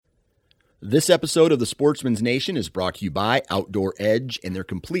This episode of the Sportsman's Nation is brought to you by Outdoor Edge and their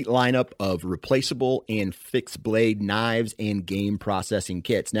complete lineup of replaceable and fixed blade knives and game processing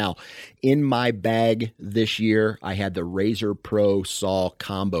kits. Now, in my bag this year, I had the Razor Pro Saw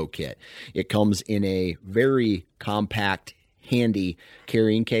Combo Kit. It comes in a very compact, handy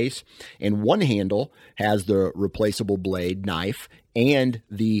carrying case, and one handle has the replaceable blade knife and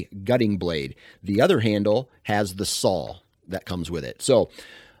the gutting blade. The other handle has the saw that comes with it. So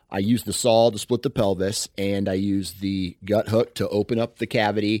I use the saw to split the pelvis, and I use the gut hook to open up the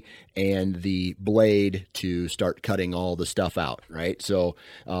cavity and the blade to start cutting all the stuff out, right? So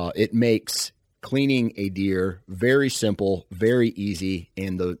it makes cleaning a deer very simple, very easy,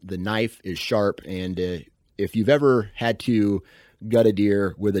 and the knife is sharp. And if you've ever had to gut a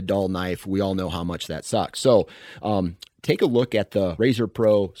deer with a dull knife, we all know how much that sucks. So take a look at the Razor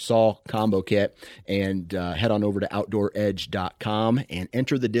Pro Saw Combo Kit and head on over to OutdoorEdge.com and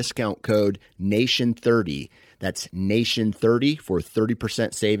enter the discount code NATION30. That's NATION30 for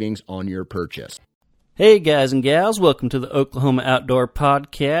 30% savings on your purchase. Hey guys and gals, welcome to the Oklahoma Outdoor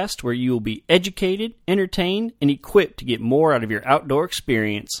Podcast, where you will be educated, entertained, and equipped to get more out of your outdoor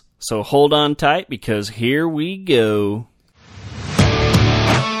experience. So hold on tight, because here we go.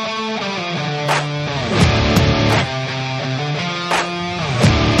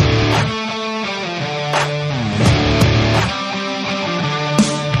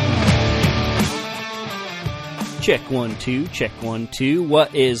 Check 1 2, check 1 2.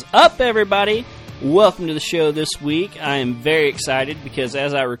 What is up, everybody? Welcome to the show this week. I am very excited because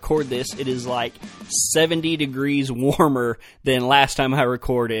as I record this, it is like 70 degrees warmer than last time I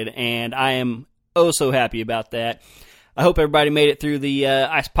recorded, and I am oh so happy about that. I hope everybody made it through the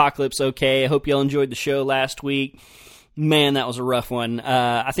ice apocalypse okay. I hope y'all enjoyed the show last week. Man, that was a rough one.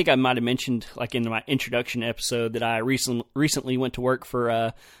 I think I might have mentioned, like in my introduction episode, that I recently went to work for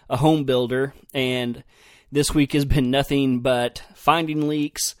a home builder, and this week has been nothing but finding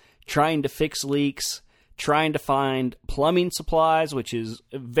leaks, trying to fix leaks, trying to find plumbing supplies, which is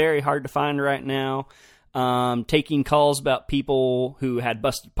very hard to find right now, taking calls about people who had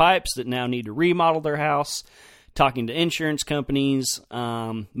busted pipes that now need to remodel their house, talking to insurance companies.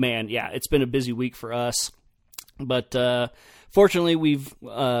 Man, yeah, it's been a busy week for us. But fortunately, we've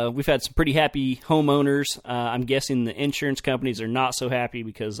had some pretty happy homeowners. I'm guessing the insurance companies are not so happy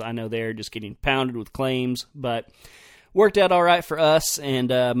because I know they're just getting pounded with claims. But worked out all right for us, and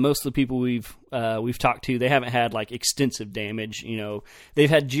most of the people we've talked to, they haven't had like extensive damage. You know, they've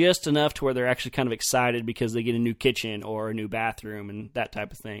had just enough to where they're actually kind of excited because they get a new kitchen or a new bathroom and that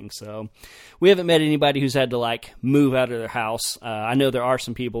type of thing. So we haven't met anybody who's had to like move out of their house. I know there are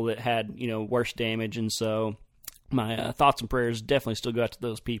some people that had, you know, worse damage, and so my thoughts and prayers definitely still go out to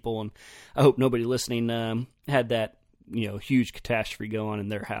those people, and I hope nobody listening had that, you know, huge catastrophe go on in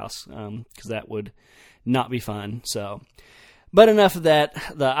their house, because that would not be fun. So, but enough of that.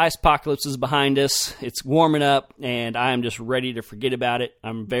 The ice apocalypse is behind us. It's warming up, and I am just ready to forget about it.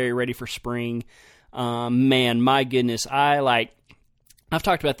 I'm very ready for spring. Man, my goodness, I've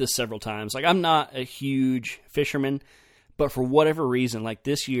talked about this several times. Like, I'm not a huge fisherman, but for whatever reason, like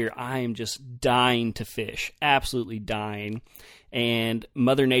this year, I am just dying to fish, absolutely dying. And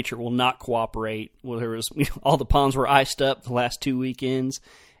Mother Nature will not cooperate. Well, there was, you know, all the ponds were iced up the last 2 weekends,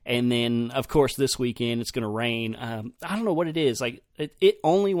 and then of course this weekend it's going to rain. I don't know what it is. Like it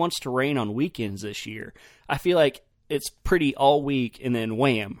only wants to rain on weekends this year. I feel like it's pretty all week, and then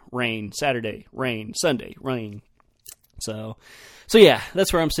wham, rain Saturday, rain Sunday, rain. So yeah,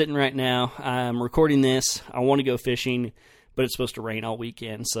 that's where I'm sitting right now. I'm recording this. I want to go fishing, but it's supposed to rain all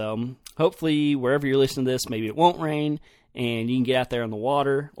weekend. So hopefully wherever you're listening to this, maybe it won't rain and you can get out there on the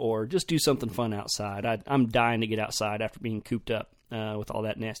water or just do something fun outside. I'm dying to get outside after being cooped up with all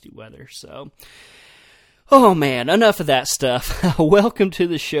that nasty weather. So, oh man, enough of that stuff. Welcome to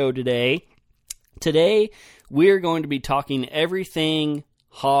the show today. Today we're going to be talking everything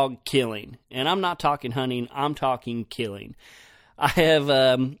hog killing. And I'm not talking hunting, I'm talking killing. I have,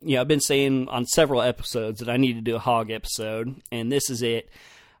 I've been saying on several episodes that I need to do a hog episode, and this is it.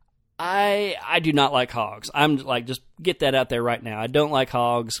 I do not like hogs. I'm like, just get that out there right now. I don't like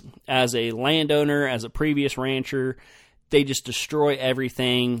hogs. As a landowner, as a previous rancher, they just destroy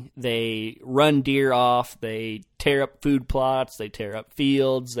everything. They run deer off. They tear up food plots. They tear up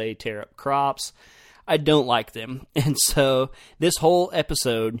fields. They tear up crops. I don't like them. And so this whole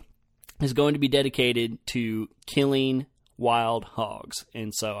episode is going to be dedicated to killing wild hogs.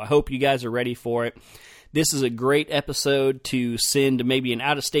 And so I hope you guys are ready for it. This is a great episode to send to maybe an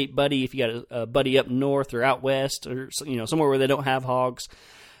out-of-state buddy if you got a buddy up north or out west or, you know, somewhere where they don't have hogs.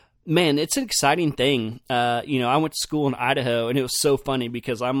 Man, it's an exciting thing. I went to school in Idaho, and it was so funny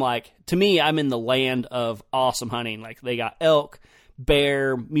because to me, I'm in the land of awesome hunting. Like, they got elk,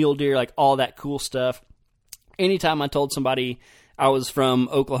 bear, mule deer, like all that cool stuff. Anytime I told somebody I was from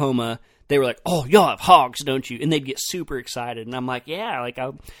Oklahoma, they were like, "Oh, y'all have hogs, don't you?" And they'd get super excited. And I'm like, "Yeah, like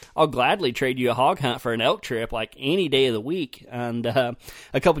I'll gladly trade you a hog hunt for an elk trip, like any day of the week." And a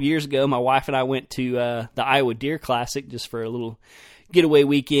couple of years ago, my wife and I went to the Iowa Deer Classic just for a little getaway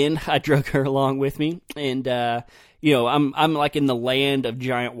weekend. I drug her along with me, and I'm like in the land of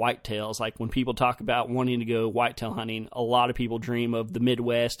giant whitetails. Like, when people talk about wanting to go whitetail hunting, a lot of people dream of the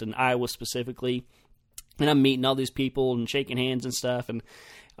Midwest and Iowa specifically. And I'm meeting all these people and shaking hands and stuff, and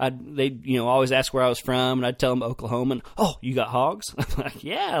they always ask where I was from, and I'd tell them Oklahoma, and, "Oh, you got hogs?" I'm like,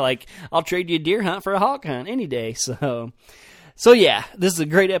 "Yeah, like I'll trade you a deer hunt for a hog hunt any day." So yeah, this is a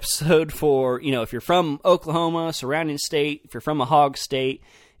great episode for, if you're from Oklahoma, surrounding state, if you're from a hog state,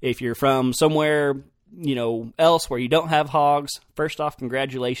 if you're from somewhere, else where you don't have hogs. First off,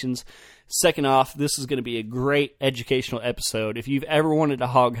 congratulations. Second off, this is going to be a great educational episode. If you've ever wanted a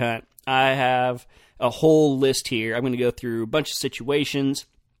hog hunt, I have a whole list here. I'm going to go through a bunch of situations.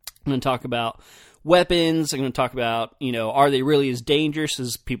 I'm going to talk about weapons. I'm going to talk about, are they really as dangerous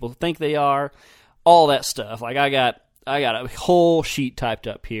as people think they are? All that stuff. Like, I got a whole sheet typed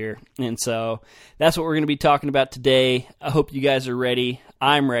up here. And so that's what we're going to be talking about today. I hope you guys are ready.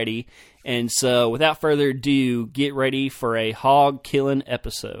 I'm ready. And so without further ado, get ready for a hog killing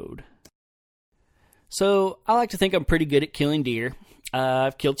episode. So I like to think I'm pretty good at killing deer.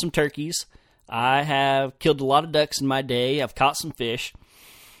 I've killed some turkeys. I have killed a lot of ducks in my day. I've caught some fish.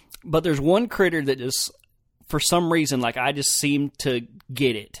 But there's one critter that just, for some reason, like, I just seem to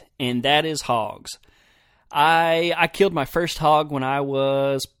get it, and that is hogs. I killed my first hog when I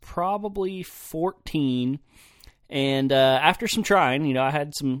was probably 14, and after some trying, I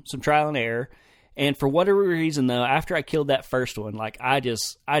had some trial and error, and for whatever reason, though, after I killed that first one, like, I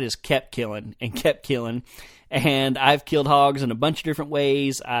just kept killing and kept killing. And I've killed hogs in a bunch of different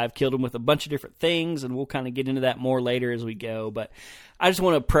ways. I've killed them with a bunch of different things, and we'll kind of get into that more later as we go. But I just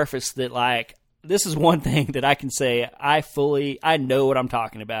want to preface that, like, this is one thing that I can say I know what I'm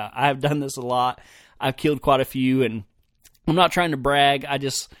talking about. I've done this a lot. I've killed quite a few, and I'm not trying to brag. I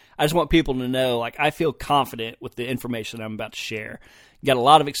just want people to know, like, I feel confident with the information that I'm about to share. Got a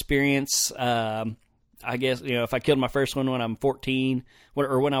lot of experience. I guess, if I killed my first one when I'm 14,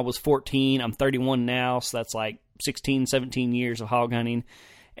 or when I was 14, I'm 31 now, so that's like 16, 17 years of hog hunting.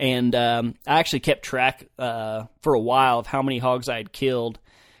 And I actually kept track for a while of how many hogs I had killed,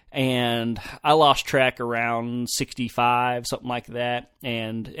 and I lost track around 65, something like that.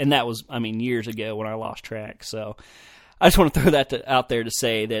 And that was, years ago when I lost track. So I just want to throw that out there to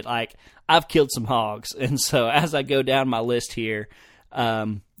say that, like, I've killed some hogs. And so as I go down my list here,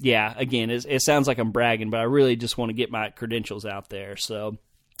 again, it sounds like I'm bragging, but I really just want to get my credentials out there. So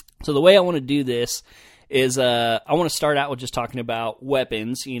the way I want to do this is, I want to start out with just talking about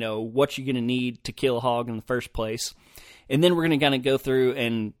weapons, what you're going to need to kill a hog in the first place. And then we're going to kind of go through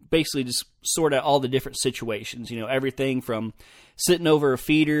and basically just sort out all the different situations, everything from sitting over a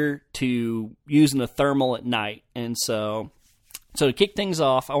feeder to using a thermal at night. And so to kick things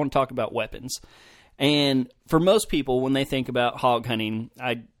off, I want to talk about weapons. And for most people, when they think about hog hunting,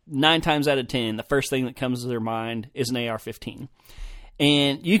 9 times out of 10, the first thing that comes to their mind is an AR-15.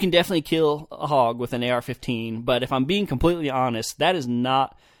 And you can definitely kill a hog with an AR-15, but if I'm being completely honest, that is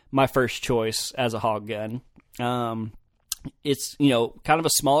not my first choice as a hog gun. It's, kind of a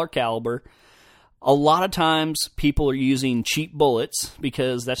smaller caliber. A lot of times people are using cheap bullets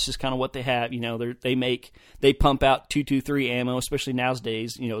because that's just kind of what they have. They pump out .223 ammo, especially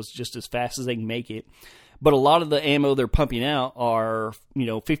nowadays. It's just as fast as they can make it. But a lot of the ammo they're pumping out are,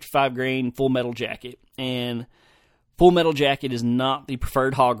 55 grain full metal jacket. And full metal jacket is not the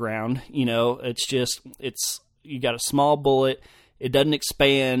preferred hog round. You got a small bullet. It doesn't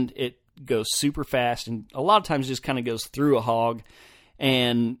expand. It goes super fast. And a lot of times it just kind of goes through a hog.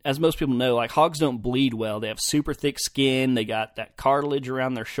 And as most people know, like, hogs don't bleed well. They have super thick skin. They got that cartilage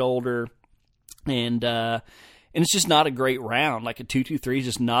around their shoulder. And it's just not a great round. Like, a .223 is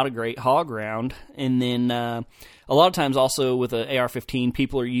just not a great hog round. And then a lot of times also with an AR-15,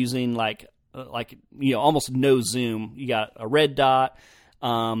 people are using almost no zoom. You got a red dot,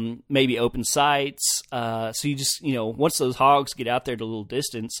 maybe open sights. So you just, once those hogs get out there to a little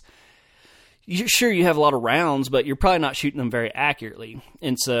distance, sure, you have a lot of rounds, but you're probably not shooting them very accurately.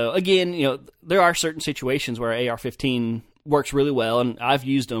 And so, again, there are certain situations where AR-15 works really well, and I've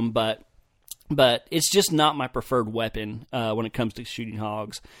used them, but it's just not my preferred weapon when it comes to shooting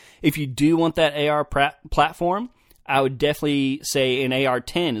hogs. If you do want that AR platform, I would definitely say an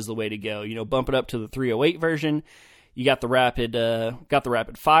AR-10 is the way to go. Bump it up to the 308 version. You got the rapid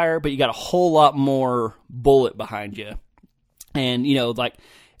fire, but you got a whole lot more bullet behind you. And, like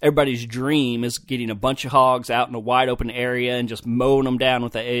everybody's dream is getting a bunch of hogs out in a wide open area and just mowing them down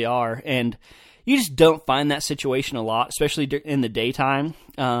with the AR. And you just don't find that situation a lot, especially in the daytime.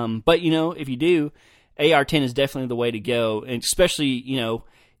 But, if you do, AR-10 is definitely the way to go. And especially,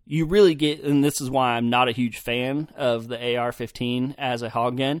 you really get, and this is why I'm not a huge fan of the AR-15 as a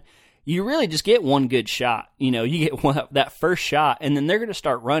hog gun, you really just get one good shot. You get that first shot, and then they're going to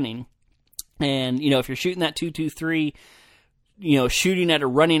start running. And, if you're shooting that 223, shooting at a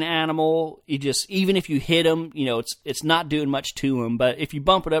running animal, even if you hit them, it's not doing much to them. But if you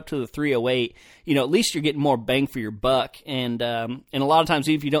bump it up to the 308, at least you're getting more bang for your buck. And a lot of times,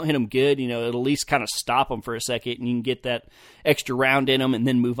 even if you don't hit them good, it'll at least kind of stop them for a second, and you can get that extra round in them and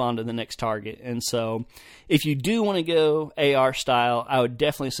then move on to the next target. And so if you do want to go AR style, I would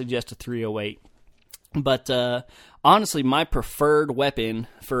definitely suggest a 308. But honestly, my preferred weapon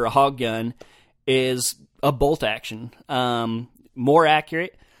for a hog gun is a bolt action. More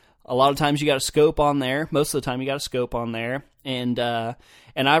accurate. A lot of times you got a scope on there. Most of the time you got a scope on there. And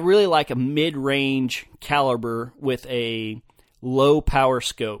I really like a mid-range caliber with a low power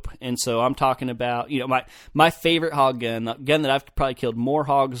scope. And so I'm talking about, my favorite hog gun, the gun that I've probably killed more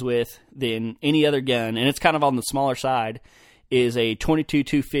hogs with than any other gun, and it's kind of on the smaller side, is a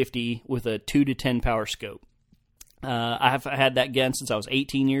 22-250 with a 2 to 10 power scope. I've had that gun since I was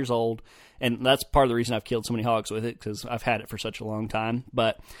 18 years old, and that's part of the reason I've killed so many hogs with it, because I've had it for such a long time.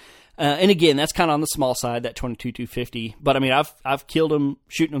 But and again, that's kind of on the small side, that 22-250. But I mean, I've killed them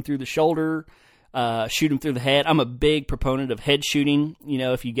shooting them through the shoulder, shoot them through the head. I'm a big proponent of head shooting.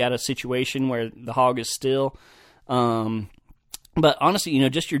 If you got a situation where the hog is still. But honestly,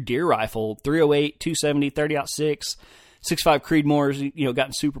 just your deer rifle, 308, 270, 30-06, 6.5 Creedmoors,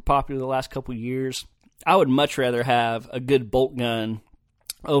 gotten super popular the last couple of years. I would much rather have a good bolt gun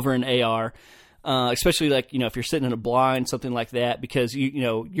over an AR, especially if you're sitting in a blind, something like that, because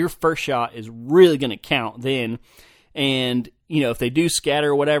your first shot is really going to count then. And if they do scatter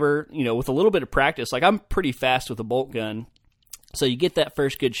or whatever, with a little bit of practice, like I'm pretty fast with a bolt gun, so you get that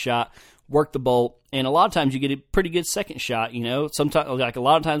first good shot, work the bolt, and a lot of times you get a pretty good second shot. Sometimes, like a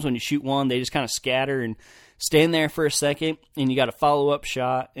lot of times when you shoot one, they just kind of scatter and stand there for a second, and you got a follow-up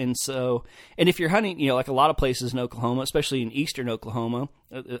shot. And if you're hunting, like a lot of places in Oklahoma, especially in eastern Oklahoma,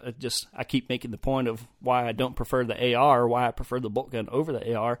 I keep making the point of why I don't prefer the AR, or why I prefer the bolt gun over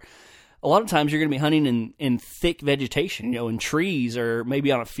the AR. A lot of times you're going to be hunting in thick vegetation, in trees or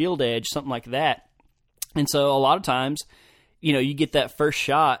maybe on a field edge, something like that. And so a lot of times, you get that first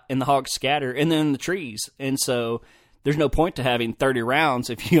shot and the hogs scatter, and then the trees. And so there's no point to having 30 rounds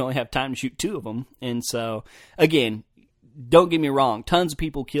if you only have time to shoot 2 of them. And so, again, don't get me wrong. Tons of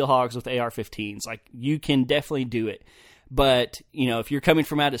people kill hogs with AR-15s. Like, you can definitely do it. But, if you're coming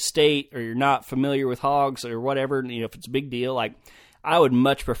from out of state or you're not familiar with hogs or whatever, if it's a big deal, like, I would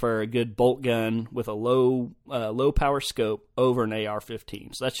much prefer a good bolt gun with a low power scope over an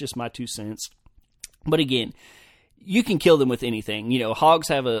AR-15. So that's just my 2 cents. But again, you can kill them with anything. Hogs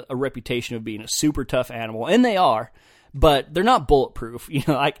have a reputation of being a super tough animal, and they are. But they're not bulletproof.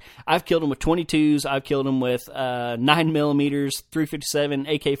 Like I've killed them with 22s. I've killed them with 9mm, 357,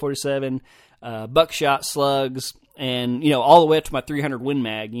 AK-47, buckshot slugs, and all the way up to my 300 Win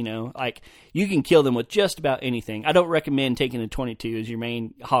Mag. Like you can kill them with just about anything. I don't recommend taking a 22 as your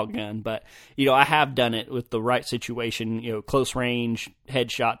main hog gun, but I have done it with the right situation. Close range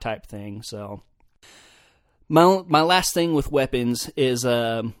headshot type thing. So my last thing with weapons is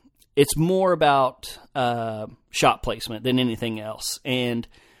it's more about shot placement than anything else. And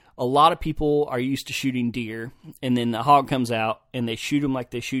a lot of people are used to shooting deer, and then the hog comes out, and they shoot them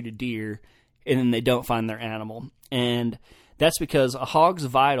like they shoot a deer, and then they don't find their animal. And that's because a hog's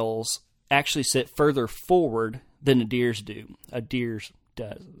vitals actually sit further forward than a deer's do. A deer's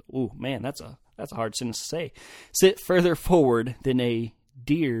does. Ooh, man, that's a hard sentence to say. Sit further forward than a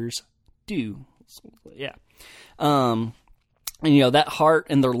deer's do. Yeah. And that heart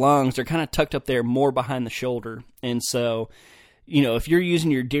and their lungs are kind of tucked up there more behind the shoulder. And so, if you're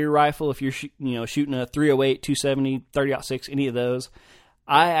using your deer rifle, if you're shooting a 308, 270, 30-06, any of those,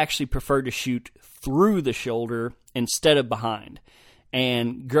 I actually prefer to shoot through the shoulder instead of behind.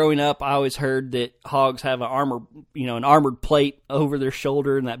 And growing up, I always heard that hogs have an armored plate over their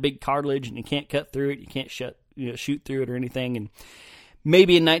shoulder and that big cartilage, and you can't cut through it, you can't shoot through it or anything. And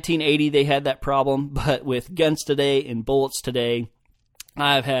maybe in 1980 they had that problem, but with guns today and bullets today,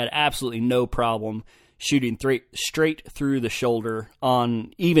 I've had absolutely no problem shooting straight through the shoulder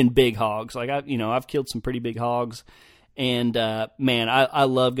on even big hogs. Like I've killed some pretty big hogs, and man, I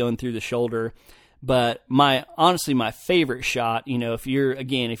love going through the shoulder. But honestly, my favorite shot, if you're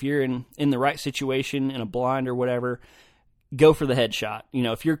in the right situation in a blind or whatever, go for the headshot.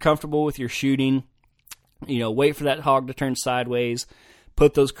 If you're comfortable with your shooting, wait for that hog to turn sideways,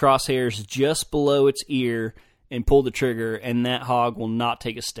 put those crosshairs just below its ear and pull the trigger, and that hog will not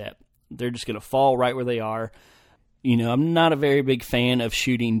take a step. They're just going to fall right where they are. I'm not a very big fan of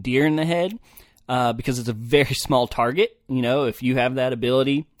shooting deer in the head because it's a very small target. If you have that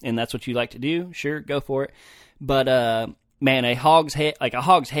ability and that's what you like to do, sure, go for it. But man, a hog's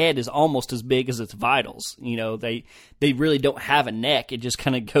head is almost as big as its vitals. They really don't have a neck. It just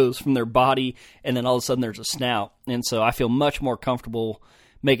kind of goes from their body, and then all of a sudden there's a snout. And so I feel much more comfortable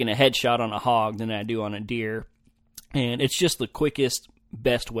making a headshot on a hog than I do on a deer. And it's just the quickest,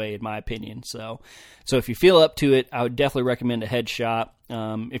 best way, in my opinion. So if you feel up to it, I would definitely recommend a headshot.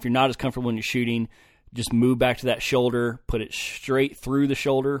 If you're not as comfortable when you're shooting, just move back to that shoulder, put it straight through the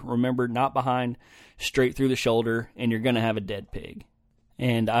shoulder. Remember, not behind, straight through the shoulder, and you're going to have a dead pig.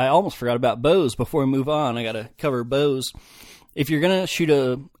 And I almost forgot about bows. Before we move on, I got to cover bows. If you're going to shoot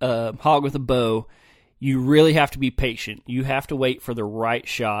a hog with a bow, you really have to be patient. You have to wait for the right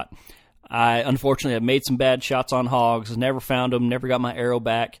shot. I, unfortunately, have made some bad shots on hogs, never found them, never got my arrow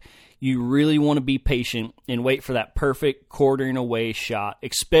back. You really want to be patient and wait for that perfect quartering away shot,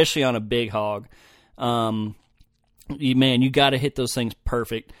 especially on a big hog. You got to hit those things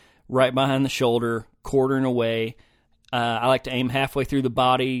perfect, right behind the shoulder, quartering away. I like to aim halfway through the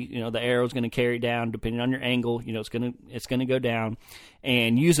body. The arrow's going to carry down depending on your angle. It's going to go down,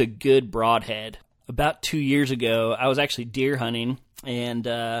 and use a good broadhead. About 2 years ago, I was actually deer hunting, and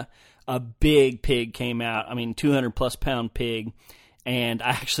a big pig came out. 200 plus pound pig. And I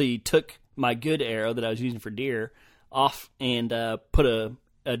actually took my good arrow that I was using for deer off and put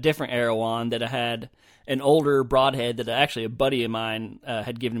a different arrow on that I had an older broadhead that actually a buddy of mine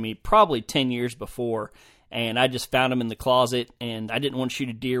had given me probably 10 years before. And I just found them in the closet, and I didn't want to shoot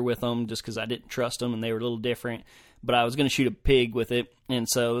a deer with them just because I didn't trust them and they were a little different. But I was going to shoot a pig with it. And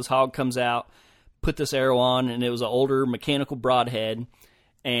so this hog comes out, put this arrow on, and it was an older mechanical broadhead.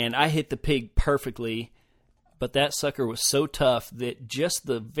 And I hit the pig perfectly, but that sucker was so tough that just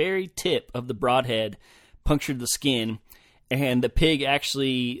the very tip of the broadhead punctured the skin, and the pig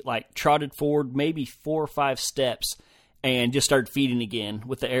actually trotted forward maybe 4 or 5 steps and just started feeding again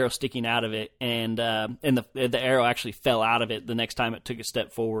with the arrow sticking out of it, and the arrow actually fell out of it the next time it took a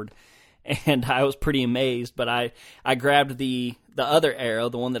step forward. And I was pretty amazed, but I grabbed the other arrow,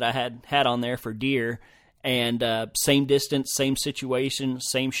 the one that I had on there for deer, and same distance, same situation,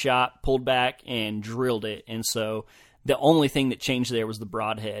 same shot, pulled back and drilled it. And so the only thing that changed there was the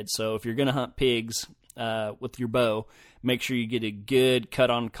broadhead. So if you're going to hunt pigs with your bow, make sure you get a good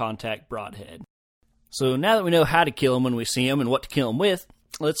cut-on contact broadhead. So now that we know how to kill them when we see them and what to kill them with,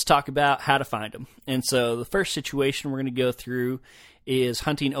 let's talk about how to find them. And so the first situation we're going to go through is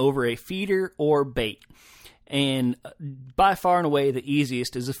hunting over a feeder or bait. And by far and away, the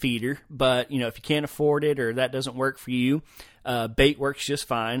easiest is a feeder. But, if you can't afford it or that doesn't work for you, bait works just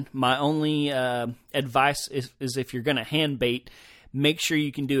fine. My only advice is if you're going to hand bait, make sure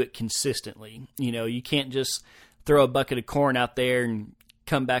you can do it consistently. You can't just throw a bucket of corn out there and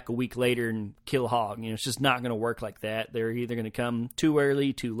come back a week later and kill a hog. It's just not going to work like that. They're either going to come too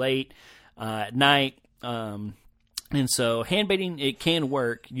early, too late, at night. And so hand baiting, it can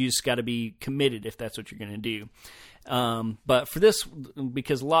work. You just got to be committed if that's what you're going to do. But for this,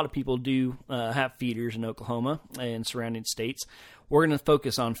 because a lot of people do have feeders in Oklahoma and surrounding states, we're going to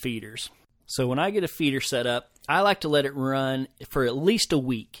focus on feeders. So when I get a feeder set up, I like to let it run for at least a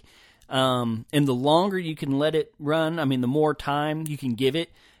week. And the longer you can let it run, the more time you can give it,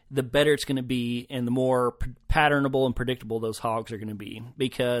 the better it's going to be, and the more patternable and predictable those hogs are going to be.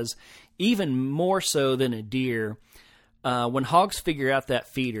 Because even more so than a deer, when hogs figure out that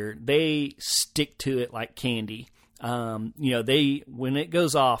feeder, they stick to it like candy. When it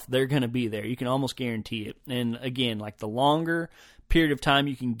goes off, they're going to be there. You can almost guarantee it. And again, the longer period of time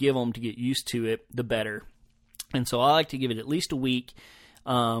you can give them to get used to it, the better. And so I like to give it at least a week.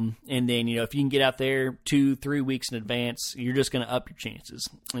 And then, if you can get out there 2-3 weeks in advance, you're just going to up your chances.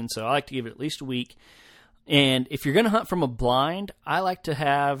 And so I like to give it at least a week. And if you're going to hunt from a blind, I like to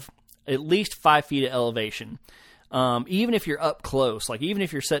have at least 5 feet of elevation. Even if you're up close, even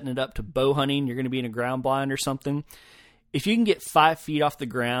if you're setting it up to bow hunting, you're going to be in a ground blind or something. If you can get 5 feet off the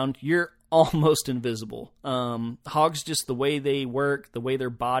ground, you're almost invisible. Hogs, just the way they work, the way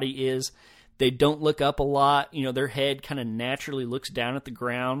their body is, they don't look up a lot. Their head kind of naturally looks down at the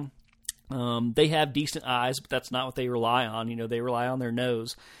ground. They have decent eyes, but that's not what they rely on. You know, they rely on their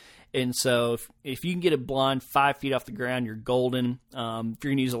nose. And so if you can get a blind 5 feet off the ground, you're golden. If you're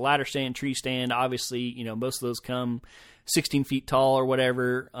going to use a ladder stand, tree stand, obviously, you know, most of those come 16 feet tall or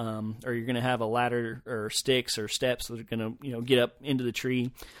whatever, or you're going to have a ladder or sticks or steps that are going to, you know, get up into the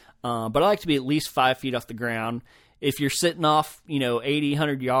tree. But I like to be at least 5 feet off the ground. If you're sitting off, you know, 80,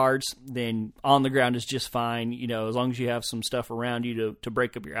 100 yards, then on the ground is just fine. You know, as long as you have some stuff around you to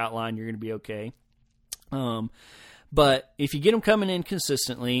break up your outline, you're going to be okay. But if you get them coming in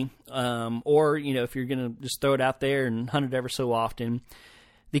consistently, or, you know, if you're going to just throw it out there and hunt it ever so often,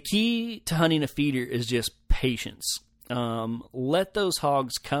 the key to hunting a feeder is just patience. Let those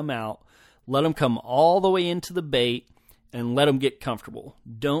hogs come out, let them come all the way into the bait, and let them get comfortable.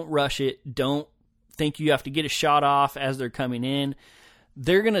 Don't rush it. Don't think you have to get a shot off as they're coming in.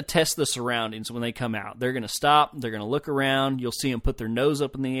 They're going to test the surroundings when they come out. They're going to stop. They're going to look around. You'll see them put their nose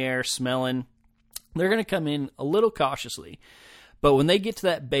up in the air, smelling. They're going to come in a little cautiously. But when they get to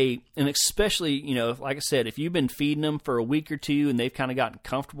that bait, and especially, you know, like I said, if you've been feeding them for a week or two and they've kind of gotten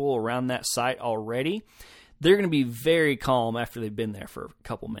comfortable around that site already, they're going to be very calm after they've been there for a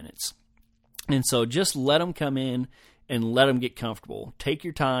couple minutes. And so just let them come in and let them get comfortable. Take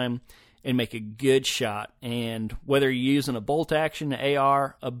your time and make a good shot. And whether you're using a bolt action, an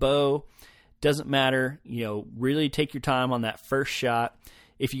AR, a bow, doesn't matter. You know, really take your time on that first shot.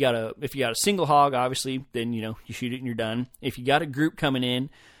 If you got a single hog, obviously, then, you know, you shoot it and you're done. If you got a group coming in,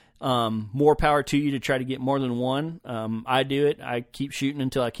 more power to you to try to get more than one. I do it. I keep shooting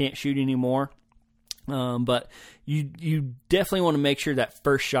until I can't shoot anymore. But you definitely want to make sure that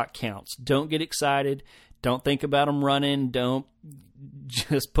first shot counts. Don't get excited. Don't think about them running. Don't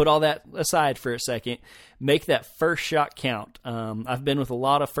just put all that aside for a second. Make that first shot count. I've been with a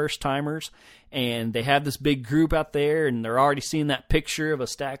lot of first timers, and they have this big group out there, and they're already seeing that picture of a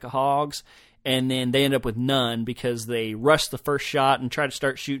stack of hogs, and then they end up with none because they rush the first shot and try to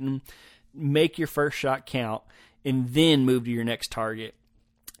start shooting. Make your first shot count, and then move to your next target.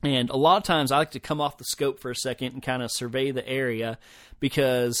 And a lot of times I like to come off the scope for a second and kind of survey the area,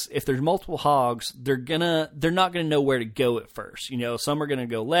 because if there's multiple hogs, they're not gonna know where to go at first. You know, some are gonna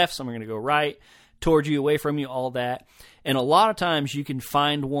go left, some are gonna go right, towards you, away from you, all that. And a lot of times you can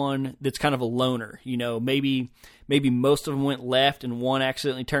find one that's kind of a loner. You know, maybe most of them went left and one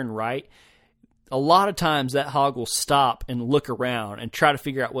accidentally turned right. A lot of times that hog will stop and look around and try to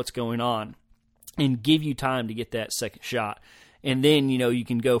figure out what's going on and give you time to get that second shot. And then, you know, you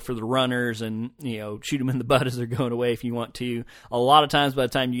can go for the runners and, you know, shoot them in the butt as they're going away if you want to. A lot of times by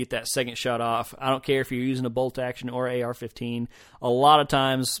the time you get that second shot off, I don't care if you're using a bolt action or AR-15, a lot of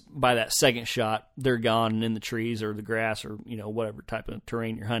times by that second shot, they're gone and in the trees or the grass or, you know, whatever type of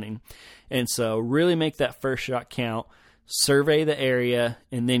terrain you're hunting. And so really make that first shot count, survey the area,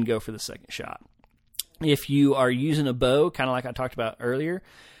 and then go for the second shot. If you are using a bow, kind of like I talked about earlier,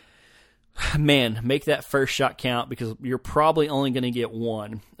 man, make that first shot count, because you're probably only going to get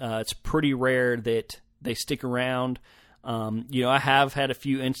one. It's pretty rare that they stick around. You know, I have had a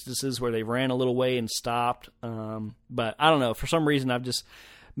few instances where they ran a little way and stopped. But I don't know. For some reason,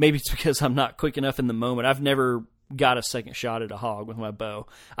 maybe it's because I'm not quick enough in the moment. I've never got a second shot at a hog with my bow.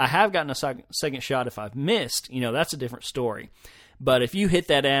 I have gotten a second shot if I've missed. You know, that's a different story. But if you hit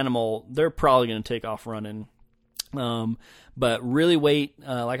that animal, they're probably going to take off running. But really wait,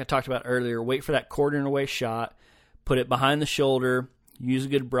 like I talked about earlier, wait for that quartering away shot, put it behind the shoulder, use a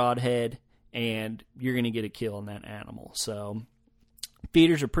good broadhead, and you're going to get a kill on that animal. So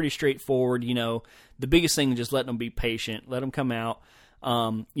feeders are pretty straightforward. You know, the biggest thing is just letting them be patient, let them come out.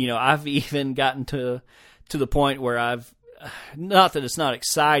 You know, I've even gotten to the point where not that it's not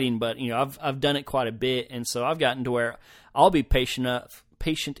exciting, but, you know, I've done it quite a bit. And so I've gotten to where I'll be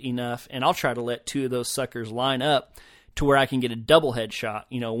patient enough, and I'll try to let two of those suckers line up to where I can get a double headshot.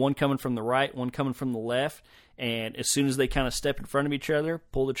 You know, one coming from the right, one coming from the left, and as soon as they kind of step in front of each other,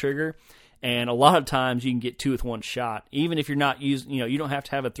 pull the trigger. And a lot of times you can get two with one shot. Even if you're not using, you know, you don't have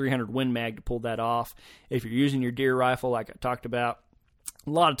to have a 300 Win Mag to pull that off. If you're using your deer rifle, like I talked about, a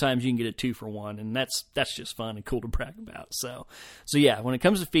lot of times you can get a 2-for-1, and that's just fun and cool to brag about. So yeah, when it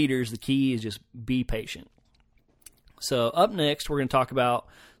comes to feeders, the key is just be patient. So up next, we're going to talk about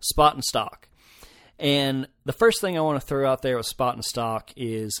spot and stock. And the first thing I want to throw out there with spot and stock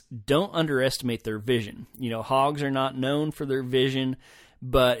is don't underestimate their vision. You know, hogs are not known for their vision,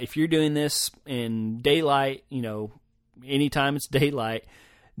 but if you're doing this in daylight, you know, anytime it's daylight,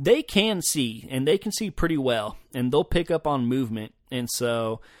 they can see, and they can see pretty well, and they'll pick up on movement. And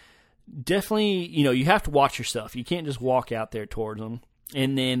so definitely, you know, you have to watch yourself. You can't just walk out there towards them.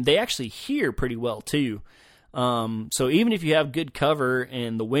 And then they actually hear pretty well too. So even if you have good cover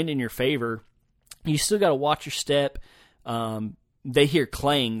and the wind in your favor, you still got to watch your step. They hear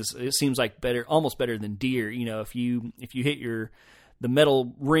clangs. It seems like almost better than deer. If you hit the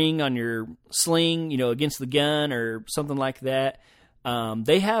metal ring on your sling, against the gun or something like that,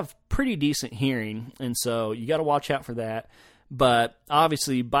 they have pretty decent hearing, and so you got to watch out for that. But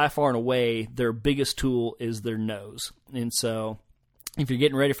obviously, by far and away, their biggest tool is their nose. And so if you're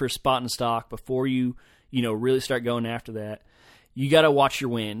getting ready for a spot and stock, before you really start going after that, you got to watch your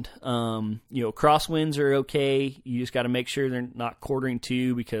wind. Crosswinds are okay. You just got to make sure they're not quartering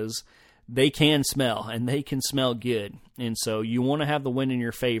to, because they can smell, and they can smell good. And so you want to have the wind in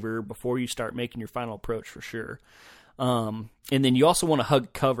your favor before you start making your final approach for sure. And then you also want to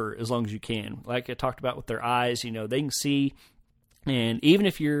hug cover as long as you can. Like I talked about with their eyes, they can see. And even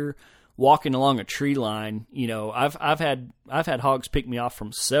if you're walking along a tree line, I've had hogs pick me off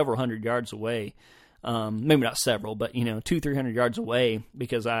from several hundred yards away. Maybe not several, but 200-300 yards away,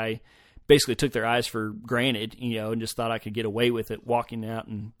 because I basically took their eyes for granted, and just thought I could get away with it walking out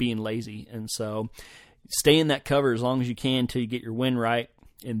and being lazy. And so stay in that cover as long as you can till you get your wind right,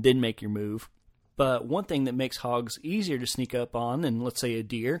 and then make your move. But one thing that makes hogs easier to sneak up on than, let's say, a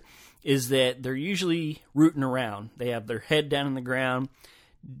deer, is that they're usually rooting around. They have their head down in the ground,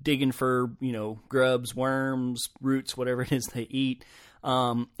 digging for, grubs, worms, roots, whatever it is they eat.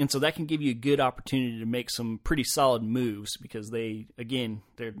 And so that can give you a good opportunity to make some pretty solid moves, because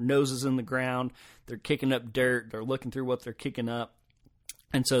their nose is in the ground, they're kicking up dirt, they're looking through what they're kicking up.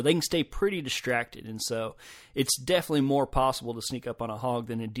 And so they can stay pretty distracted. And so it's definitely more possible to sneak up on a hog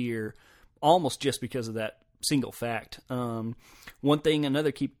than a deer, almost just because of that single fact. One thing,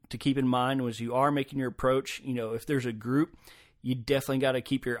 to keep in mind was you are making your approach. If there's a group, you definitely got to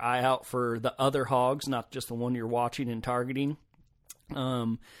keep your eye out for the other hogs, not just the one you're watching and targeting.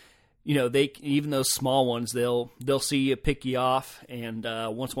 They, even those small ones, they'll see you, pick you off, and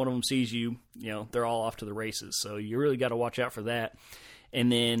once one of them sees you, they're all off to the races. So you really got to watch out for that. And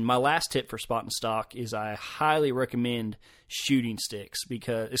then my last tip for spot and stock is I highly recommend shooting sticks,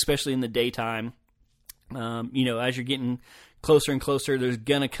 because especially in the daytime, as you're getting closer and closer, there's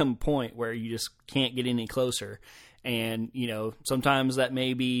gonna come a point where you just can't get any closer. And, sometimes that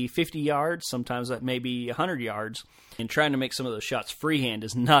may be 50 yards, sometimes that may be 100 yards. And trying to make some of those shots freehand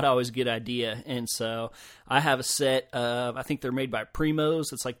is not always a good idea. And so I have a set of, I think they're made by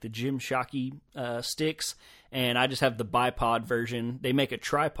Primos. It's like the Jim Shockey sticks. And I just have the bipod version. They make a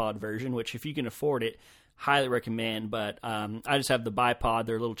tripod version, which if you can afford it, highly recommend. But I just have the bipod.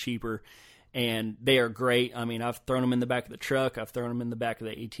 They're a little cheaper, and they are great. I mean, I've thrown them in the back of the truck. I've thrown them in the back of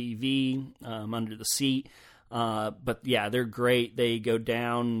the ATV, under the seat. But yeah, they're great. They go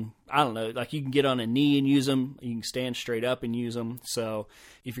down, I don't know, like you can get on a knee and use them. You can stand straight up and use them. So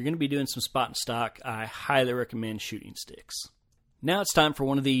if you're going to be doing some spot and stock, I highly recommend shooting sticks. Now it's time for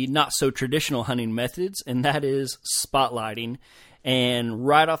one of the not so traditional hunting methods, and that is spotlighting. And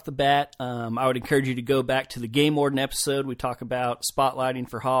right off the bat, I would encourage you to go back to the Game Warden episode. We talk about spotlighting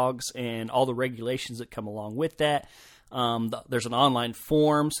for hogs and all the regulations that come along with that. There's an online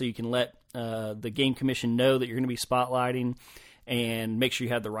form so you can let the Game Commission know that you're going to be spotlighting, and make sure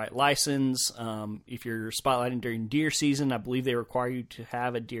you have the right license. If you're spotlighting during deer season, I believe they require you to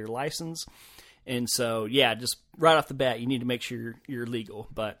have a deer license. And so, yeah, just right off the bat, you need to make sure you're legal.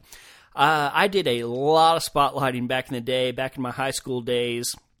 But I did a lot of spotlighting back in the day, back in my high school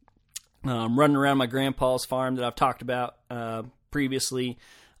days, running around my grandpa's farm that I've talked about previously.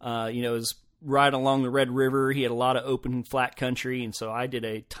 It was right along the Red River. He had a lot of open, flat country, and so I did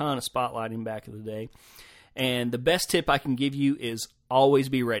a ton of spotlighting back in the day. And the best tip I can give you is always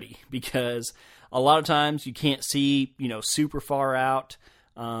be ready, because a lot of times you can't see, super far out.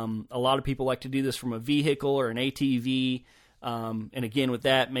 A lot of people like to do this from a vehicle or an ATV. And again, with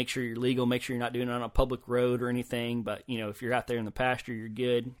that, make sure you're legal, make sure you're not doing it on a public road or anything. But, if you're out there in the pasture, you're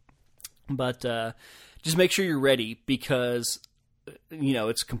good. But just make sure you're ready, because,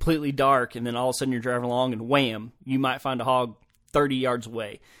 it's completely dark, and then all of a sudden you're driving along and wham, you might find a hog 30 yards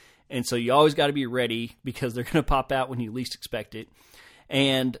away. And so you always got to be ready, because they're going to pop out when you least expect it.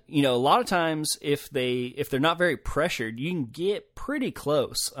 And, a lot of times if they're not very pressured, you can get pretty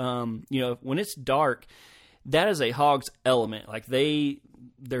close. When it's dark, that is a hog's element. Like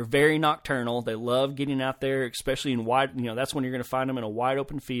they're very nocturnal. They love getting out there, especially in wide, that's when you're going to find them in a wide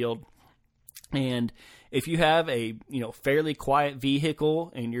open field. And if you have a, fairly quiet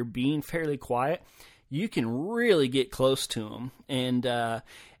vehicle and you're being fairly quiet, you can really get close to them. And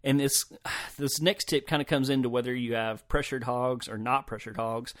this next tip kind of comes into whether you have pressured hogs or not pressured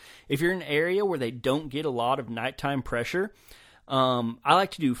hogs. If you're in an area where they don't get a lot of nighttime pressure, I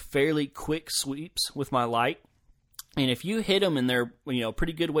like to do fairly quick sweeps with my light. And if you hit them and they're,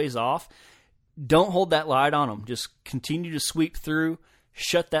 pretty good ways off, don't hold that light on them. Just continue to sweep through,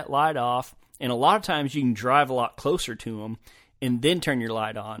 shut that light off. And a lot of times you can drive a lot closer to them and then turn your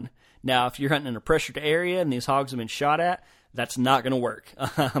light on. Now, if you're hunting in a pressured area and these hogs have been shot at, that's not going to work.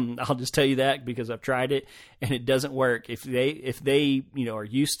 I'll just tell you that because I've tried it and it doesn't work. If they are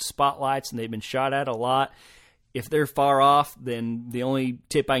used to spotlights and they've been shot at a lot, if they're far off, then the only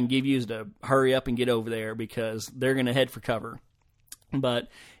tip I can give you is to hurry up and get over there because they're going to head for cover. But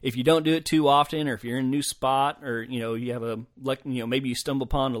if you don't do it too often, or if you're in a new spot, or you have maybe you stumble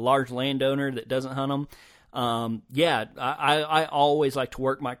upon a large landowner that doesn't hunt them, I always like to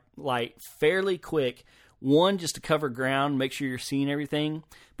work my light fairly quick. One, just to cover ground, make sure you're seeing everything.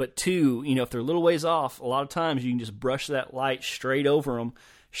 But two, if they're a little ways off, a lot of times you can just brush that light straight over them,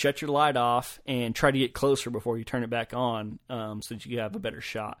 shut your light off, and try to get closer before you turn it back on, so that you have a better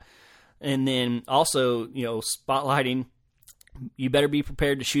shot. And then also, spotlighting, you better be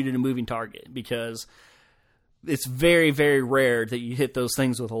prepared to shoot at a moving target because it's very, very rare that you hit those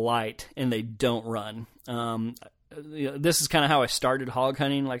things with a light and they don't run. This is kind of how I started hog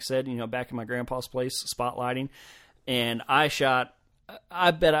hunting, like I said, back in my grandpa's place, spotlighting. And I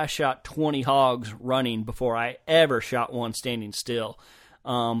bet I shot 20 hogs running before I ever shot one standing still.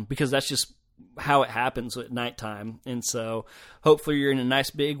 Because that's just how it happens at nighttime. And so hopefully you're in a nice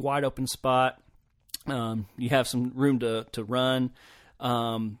big wide open spot. You have some room to run.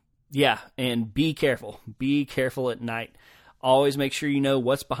 And be careful. Be careful at night. Always make sure you know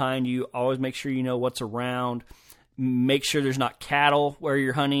what's behind you. Always make sure you know what's around. Make sure there's not cattle where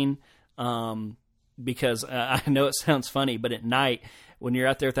you're hunting. Because I know it sounds funny, but at night when you're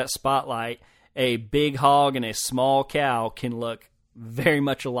out there with that spotlight, a big hog and a small cow can look very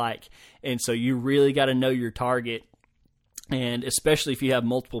much alike. And so you really got to know your target. And especially if you have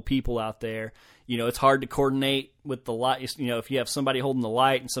multiple people out there, it's hard to coordinate with the light. If you have somebody holding the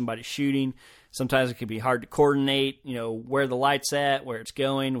light and somebody shooting, sometimes it can be hard to coordinate, where the light's at, where it's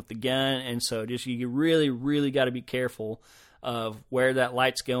going with the gun. And so you really, really got to be careful of where that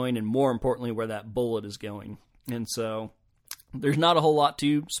light's going and, more importantly, where that bullet is going. And so there's not a whole lot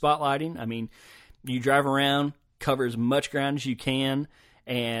to spotlighting. I mean, you drive around, cover as much ground as you can,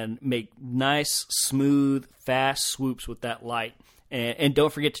 and make nice, smooth, fast swoops with that light. And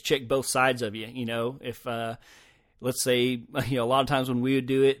don't forget to check both sides of you. If let's say, a lot of times when we would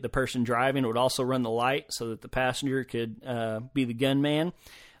do it, the person driving would also run the light so that the passenger could be the gunman.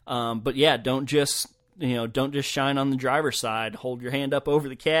 But yeah, don't just shine on the driver's side. Hold your hand up over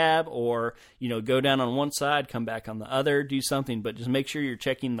the cab, or go down on one side, come back on the other, do something. But just make sure you're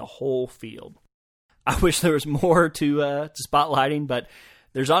checking the whole field. I wish there was more to spotlighting, but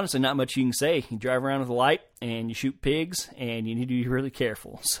there's honestly not much you can say. You drive around with a light and you shoot pigs, and you need to be really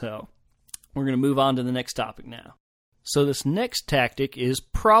careful. So we're going to move on to the next topic now. So this next tactic is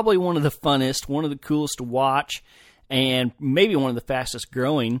probably one of the funnest, one of the coolest to watch, and maybe one of the fastest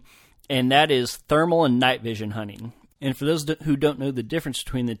growing, and that is thermal and night vision hunting. And for those who don't know the difference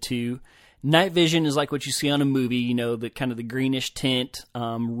between the two, night vision is like what you see on a movie, the kind of the greenish tint,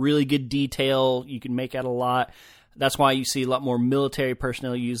 really good detail. You can make out a lot. That's why you see a lot more military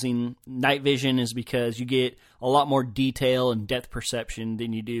personnel using night vision, is because you get a lot more detail and depth perception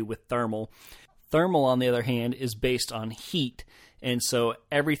than you do with thermal. Thermal, on the other hand, is based on heat. And so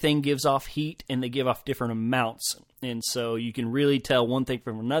everything gives off heat, and they give off different amounts. And so you can really tell one thing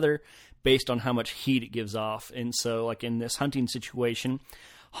from another based on how much heat it gives off. And so like in this hunting situation,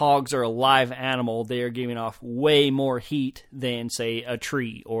 hogs are a live animal. They are giving off way more heat than, say, a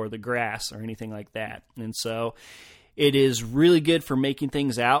tree or the grass or anything like that. And so it is really good for making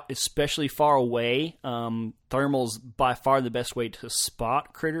things out, especially far away. Thermal's by far the best way to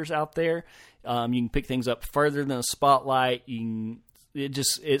spot critters out there. You can pick things up further than a spotlight.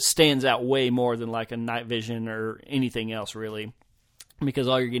 It stands out way more than like a night vision or anything else, really, because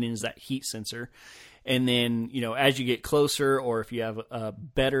all you're getting is that heat sensor. And then, as you get closer, or if you have a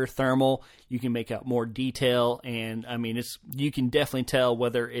better thermal, you can make out more detail. And I mean, you can definitely tell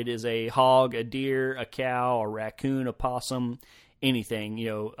whether it is a hog, a deer, a cow, a raccoon, a possum, anything.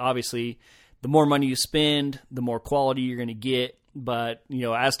 Obviously, the more money you spend, the more quality you're going to get. But,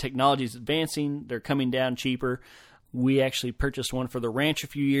 as technology is advancing, they're coming down cheaper. We actually purchased one for the ranch a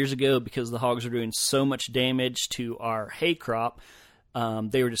few years ago because the hogs are doing so much damage to our hay crop.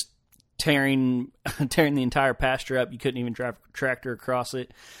 They were just tearing the entire pasture up. You couldn't even drive a tractor across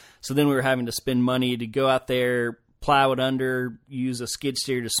it. So then we were having to spend money to go out there, plow it under, use a skid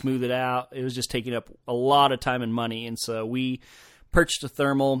steer to smooth it out. It was just taking up a lot of time and money. And so we purchased a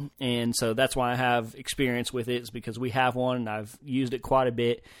thermal, and so that's why I have experience with it, is because we have one and I've used it quite a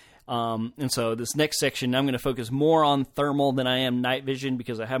bit. And so this next section, I'm going to focus more on thermal than I am night vision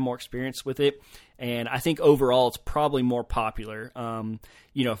because I have more experience with it. And I think overall it's probably more popular.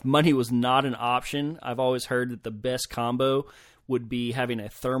 If money was not an option, I've always heard that the best combo would be having a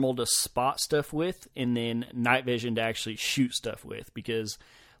thermal to spot stuff with and then night vision to actually shoot stuff with, because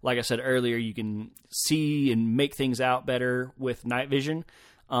like I said earlier, you can see and make things out better with night vision,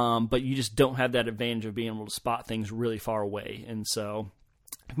 but you just don't have that advantage of being able to spot things really far away. And so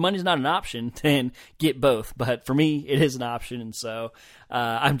if money's not an option, then get both. But for me, it is an option, and so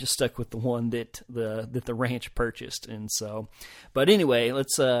I'm just stuck with the one that the ranch purchased. And so, but anyway,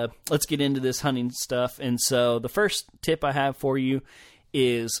 let's get into this hunting stuff. And so the first tip I have for you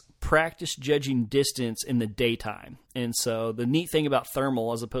is practice judging distance in the daytime. And so the neat thing about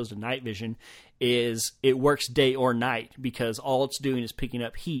thermal as opposed to night vision is it works day or night because all it's doing is picking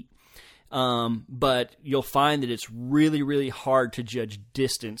up heat. But you'll find that it's really, really hard to judge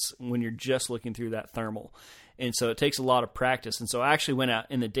distance when you're just looking through that thermal. And so it takes a lot of practice. And so I actually went out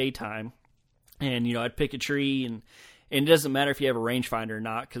in the daytime and, I'd pick a tree and it doesn't matter if you have a rangefinder or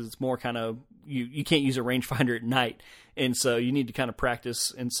not, because it's more kind of, you can't use a rangefinder at night. And so you need to kind of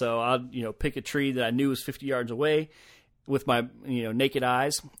practice. And so I'd, pick a tree that I knew was 50 yards away with my, naked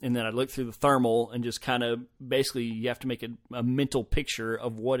eyes. And then I'd look through the thermal and just kind of, basically you have to make a mental picture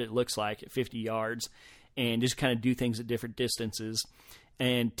of what it looks like at 50 yards and just kind of do things at different distances.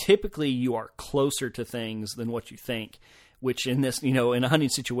 And typically you are closer to things than what you think, which in this, in a hunting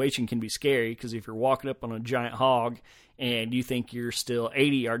situation can be scary, because if you're walking up on a giant hog and you think you're still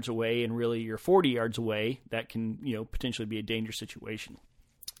 80 yards away and really you're 40 yards away, that can, potentially be a dangerous situation.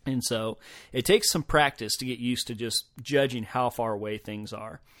 And so it takes some practice to get used to just judging how far away things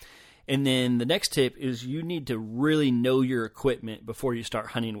are. And then the next tip is you need to really know your equipment before you start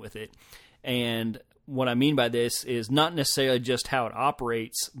hunting with it. And what I mean by this is not necessarily just how it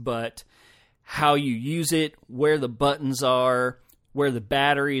operates, but how you use it, where the buttons are, where the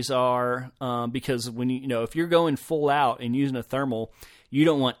batteries are, because when if you're going full out and using a thermal, you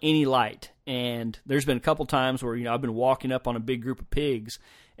don't want any light. And there's been a couple times where I've been walking up on a big group of pigs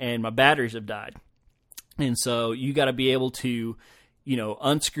and my batteries have died. And so you got to be able to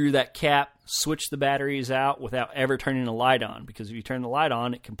unscrew that cap, switch the batteries out without ever turning the light on, because if you turn the light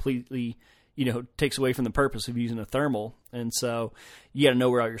on, it completely takes away from the purpose of using a thermal. And so you got to know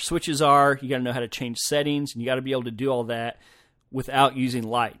where all your switches are. You got to know how to change settings, and you got to be able to do all that without using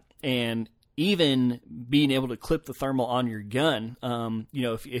light. And even being able to clip the thermal on your gun,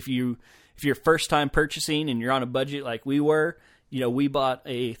 if you're first time purchasing and you're on a budget like we were, we bought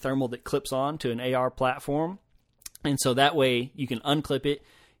a thermal that clips on to an AR platform. And so that way you can unclip it,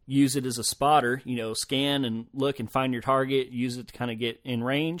 use it as a spotter, scan and look and find your target, use it to kind of get in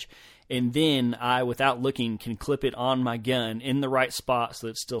range. And then I, without looking, can clip it on my gun in the right spot so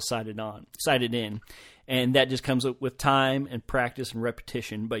that it's still sighted in. And that just comes up with time and practice and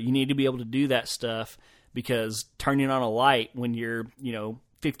repetition. But you need to be able to do that stuff, because turning on a light when you're,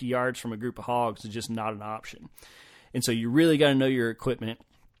 50 yards from a group of hogs is just not an option. And so you really got to know your equipment.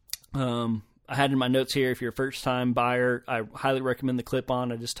 I had in my notes here, if you're a first-time buyer, I highly recommend the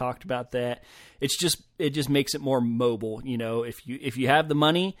clip-on. I just talked about that. It just makes it more mobile. If you have the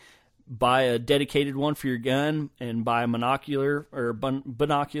money, buy a dedicated one for your gun and buy a monocular or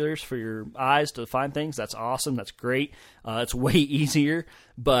binoculars for your eyes to find things. That's awesome. That's great. It's way easier.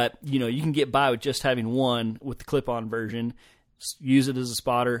 But, you can get by with just having one with the clip-on version. Use it as a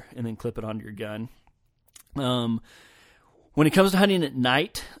spotter and then clip it onto your gun. When it comes to hunting at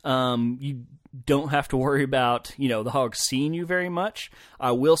night, you don't have to worry about, the hogs seeing you very much.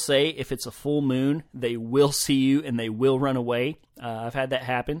 I will say if it's a full moon, they will see you and they will run away. I've had that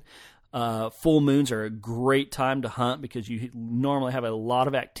happen. Full moons are a great time to hunt because you normally have a lot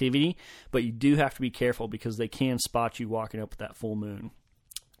of activity, but you do have to be careful because they can spot you walking up with that full moon.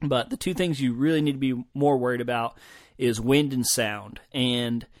 But the two things you really need to be more worried about is wind and sound.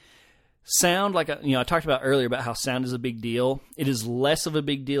 And sound, like I talked about earlier about how sound is a big deal. It is less of a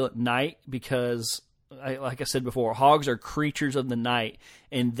big deal at night because, like I said before, hogs are creatures of the night,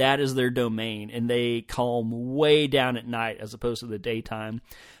 and that is their domain, and they calm way down at night as opposed to the daytime.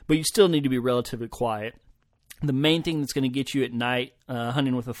 But you still need to be relatively quiet. The main thing that's going to get you at night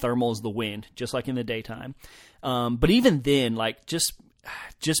hunting with a thermal is the wind, just like in the daytime. But even then,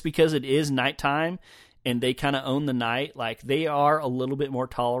 just because it is nighttime and they kind of own the night, they are a little bit more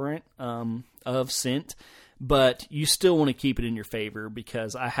tolerant of scent, but you still want to keep it in your favor,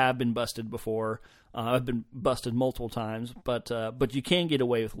 because I have been busted before I've been busted multiple times, but you can get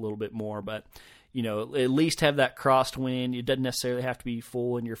away with a little bit more. But at least have that crosswind. It doesn't necessarily have to be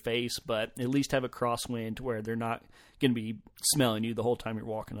full in your face, but at least have a crosswind to where they're not going to be smelling you the whole time you're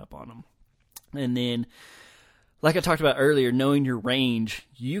walking up on them. And then, like I talked about earlier, knowing your range,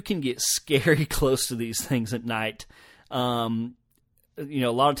 you can get scary close to these things at night. A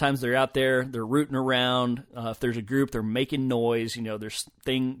lot of times they're out there, they're rooting around. If there's a group, they're making noise. There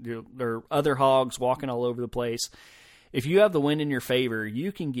are other hogs walking all over the place. If you have the wind in your favor,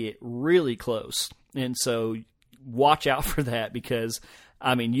 you can get really close. And so watch out for that because,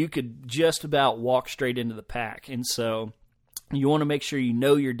 you could just about walk straight into the pack. And so you want to make sure you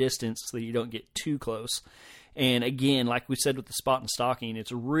know your distance so that you don't get too close. And again, like we said with the spot and stalking,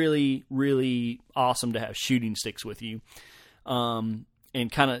 it's really, really awesome to have shooting sticks with you. And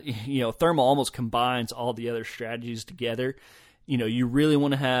kind of, thermal almost combines all the other strategies together. You really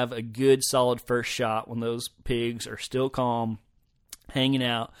want to have a good, solid first shot when those pigs are still calm, hanging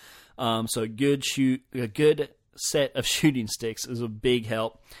out. So a good set of shooting sticks is a big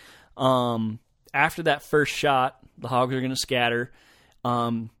help. After that first shot, the hogs are going to scatter.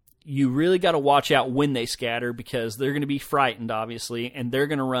 You really got to watch out when they scatter because they're going to be frightened, obviously, and they're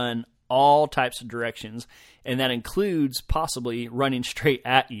going to run all types of directions, and that includes possibly running straight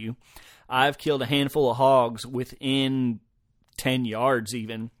at you. I've killed a handful of hogs within 10 yards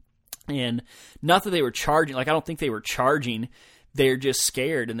even, and not that they were charging. I don't think they were charging. They're just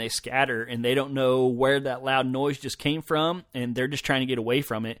scared, and they scatter, and they don't know where that loud noise just came from, and they're just trying to get away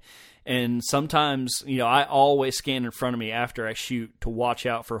from it. And sometimes, I always scan in front of me after I shoot to watch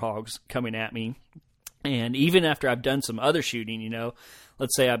out for hogs coming at me. And even after I've done some other shooting,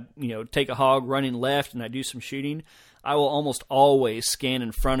 let's say I, take a hog running left and I do some shooting, I will almost always scan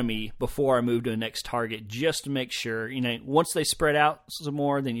in front of me before I move to the next target just to make sure, once they spread out some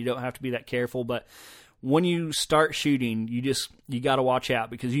more, then you don't have to be that careful. But when you start shooting, you got to watch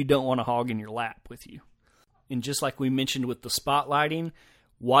out because you don't want a hog in your lap with you. And just like we mentioned with the spotlighting,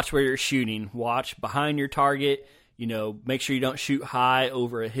 watch where you're shooting. Watch behind your target. Make sure you don't shoot high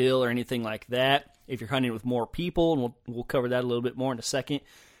over a hill or anything like that. If you're hunting with more people, and we'll cover that a little bit more in a second,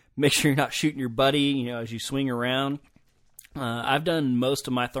 make sure you're not shooting your buddy, as you swing around. I've done most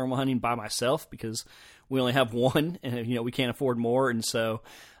of my thermal hunting by myself because we only have one, and we can't afford more, and so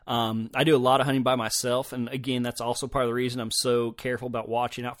I do a lot of hunting by myself. And again, that's also part of the reason I'm so careful about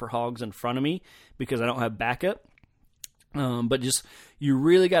watching out for hogs in front of me because I don't have backup. But just you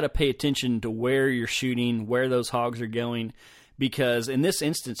really got to pay attention to where you're shooting, where those hogs are going. Because in this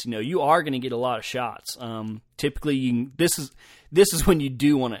instance, you are going to get a lot of shots. Typically, this is when you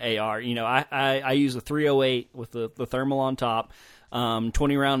do want an AR. I use a 308 with the thermal on top,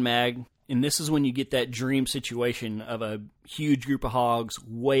 20-round mag, and this is when you get that dream situation of a huge group of hogs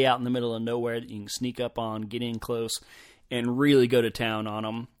way out in the middle of nowhere that you can sneak up on, get in close, and really go to town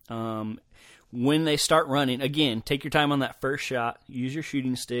on them. When they start running, again, take your time on that first shot. Use your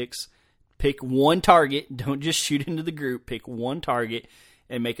shooting sticks. Pick one target. Don't just shoot into the group. Pick one target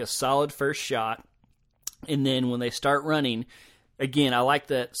and make a solid first shot. And then when they start running, again, I like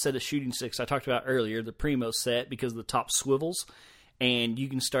that set of shooting sticks I talked about earlier, the Primo set, because the top swivels. And you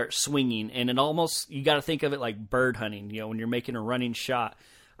can start swinging. And it almost, you got to think of it like bird hunting. When you're making a running shot,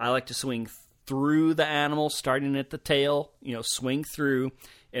 I like to swing through the animal, starting at the tail, swing through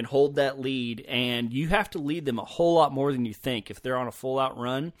and hold that lead. And you have to lead them a whole lot more than you think if they're on a full-out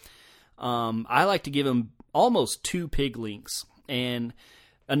run. I like to give them almost 2 pig links. And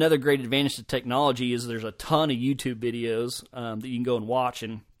another great advantage to technology is there's a ton of YouTube videos that you can go and watch.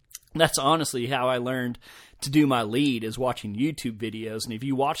 And that's honestly how I learned to do my lead, is watching YouTube videos. And if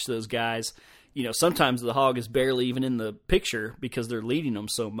you watch those guys, sometimes the hog is barely even in the picture because they're leading them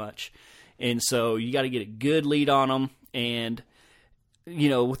so much. And so you got to get a good lead on them. And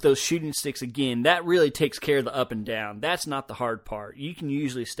with those shooting sticks, again, that really takes care of the up and down. That's not the hard part. You can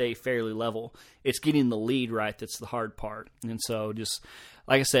usually stay fairly level. It's getting the lead right that's the hard part. And so just,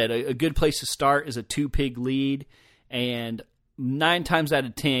 like I said, a good place to start is a 2-pig lead. And 9 times out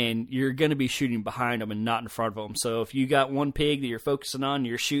of 10, you're going to be shooting behind them and not in front of them. So if you got one pig that you're focusing on,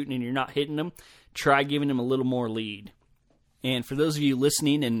 you're shooting and you're not hitting them, try giving them a little more lead. And for those of you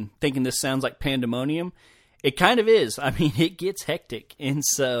listening and thinking this sounds like pandemonium, it kind of is. It gets hectic. And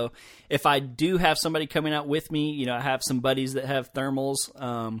so if I do have somebody coming out with me, I have some buddies that have thermals,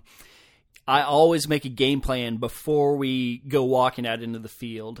 I always make a game plan before we go walking out into the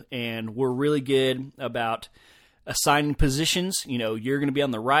field. And we're really good about assigning positions. You're going to be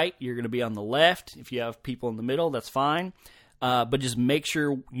on the right, you're going to be on the left. If you have people in the middle, that's fine. But just make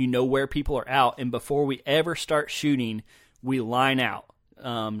sure you know where people are out. And before we ever start shooting, we line out.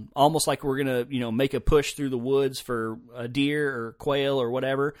 almost like we're going to, make a push through the woods for a deer or quail or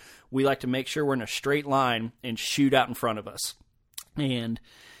whatever. We like to make sure we're in a straight line and shoot out in front of us. And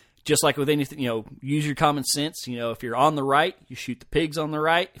just like with anything, use your common sense. If you're on the right, you shoot the pigs on the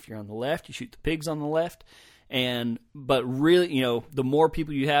right. If you're on the left, you shoot the pigs on the left. But really, the more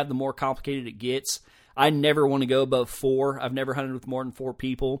people you have, the more complicated it gets. I never want to go above 4. I've never hunted with more than 4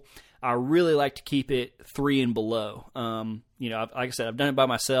 people. I really like to keep it 3 and below. Like I said, I've done it by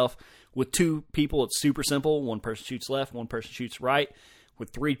myself. With 2 people, it's super simple. One person shoots left, one person shoots right.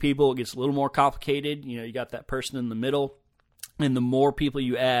 With 3 people, it gets a little more complicated. You got that person in the middle. And the more people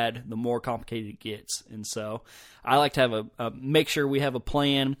you add, the more complicated it gets. And so I like to have make sure we have a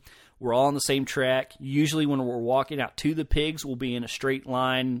plan. We're all on the same track. Usually when we're walking out to the pigs, we'll be in a straight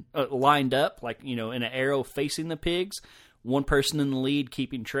line, lined up, like, in an arrow facing the pigs. One person in the lead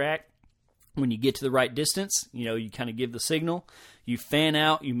keeping track. When you get to the right distance, you kind of give the signal. You fan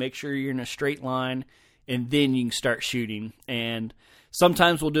out, you make sure you're in a straight line, and then you can start shooting. And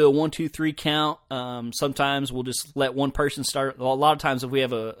sometimes we'll do a 1, 2, 3 count. Sometimes we'll just let one person start. A lot of times if we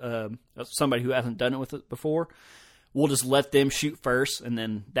have somebody who hasn't done it with it before, we'll just let them shoot first, and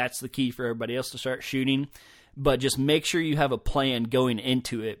then that's the key for everybody else to start shooting. But just make sure you have a plan going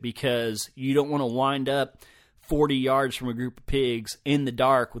into it, because you don't want to wind up 40 yards from a group of pigs in the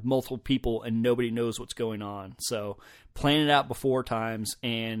dark with multiple people and nobody knows what's going on. So plan it out before times,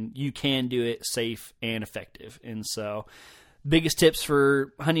 and you can do it safe and effective. And so biggest tips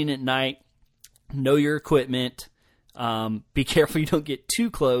for hunting at night: know your equipment, be careful you don't get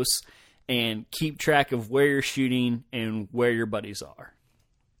too close, and keep track of where you're shooting and where your buddies are.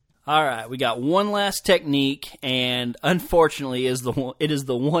 All right, we got one last technique, and unfortunately it is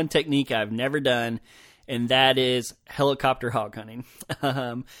the one technique I've never done, and that is helicopter hog hunting.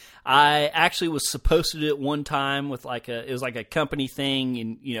 I actually was supposed to do it one time with it was like a company thing,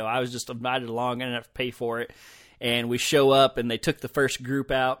 and I was just invited along. I didn't have to pay for it, and we show up, and they took the first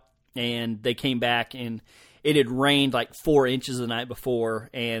group out, and they came back, and it had rained like 4 inches the night before,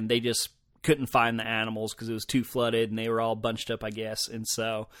 and they just couldn't find the animals because it was too flooded, and they were all bunched up, I guess. And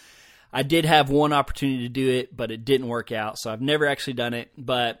so I did have one opportunity to do it, but it didn't work out. So I've never actually done it,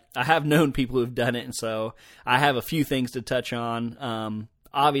 but I have known people who have done it, and so I have a few things to touch on.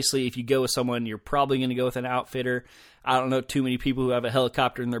 Obviously, if you go with someone, you're probably going to go with an outfitter. I don't know too many people who have a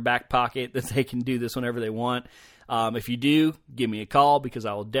helicopter in their back pocket that they can do this whenever they want. If you do, give me a call, because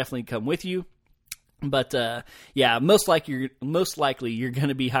I will definitely come with you. But most likely you're going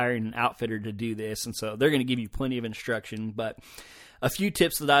to be hiring an outfitter to do this, and so they're going to give you plenty of instruction. But a few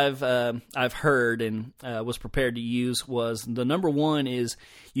tips that I've heard and was prepared to use was, the number one is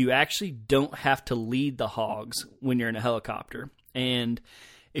you actually don't have to lead the hogs when you're in a helicopter. And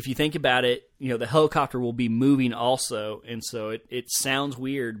if you think about it, the helicopter will be moving also, and so it sounds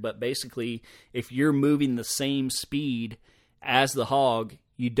weird, but basically if you're moving the same speed as the hog,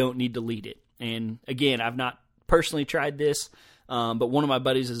 you don't need to lead it. And again, I've not personally tried this, but one of my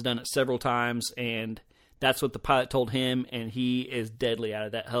buddies has done it several times, and that's what the pilot told him, and he is deadly out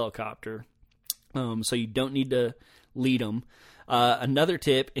of that helicopter. So you don't need to lead them. Another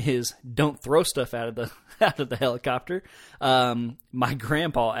tip is don't throw stuff out of the helicopter. My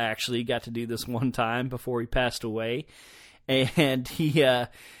grandpa actually got to do this one time before he passed away, and he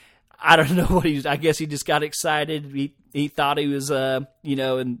I don't know what I guess he just got excited. He thought he was,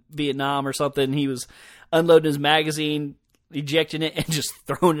 in Vietnam or something. He was unloading his magazine, ejecting it, and just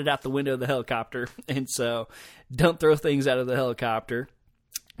throwing it out the window of the helicopter. And so don't throw things out of the helicopter.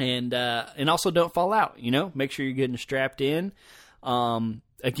 And also don't fall out, make sure you're getting strapped in.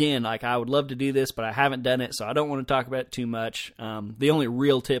 Again, I would love to do this, but I haven't done it, so I don't want to talk about it too much. The only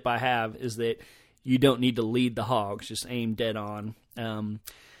real tip I have is that you don't need to lead the hogs, just aim dead on.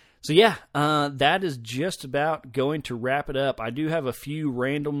 That is just about going to wrap it up. I do have a few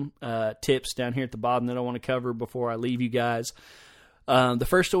random tips down here at the bottom that I want to cover before I leave you guys. The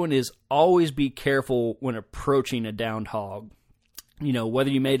first one is always be careful when approaching a downed hog. Whether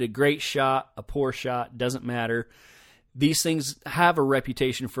you made a great shot, a poor shot, doesn't matter. These things have a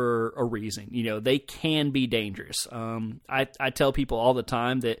reputation for a reason. They can be dangerous. I tell people all the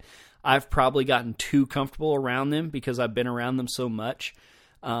time that I've probably gotten too comfortable around them because I've been around them so much.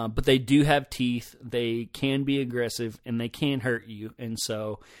 But they do have teeth, they can be aggressive, and they can hurt you. And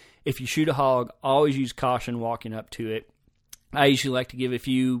so if you shoot a hog, always use caution walking up to it. I usually like to give a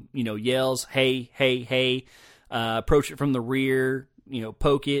few, yells, hey, hey, hey, approach it from the rear,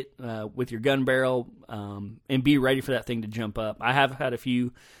 poke it with your gun barrel, and be ready for that thing to jump up. I have had a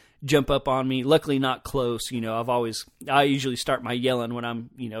few jump up on me, luckily not close. I usually start my yelling when I'm,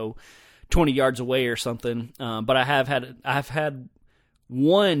 20 yards away or something. But I've had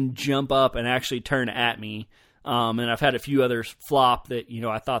one jump up and actually turn at me. And I've had a few others flop that,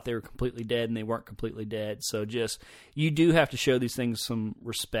 I thought they were completely dead and they weren't completely dead. So you do have to show these things some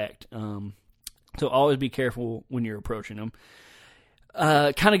respect. So always be careful when you're approaching them.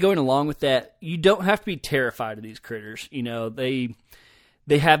 Kind of going along with that, you don't have to be terrified of these critters.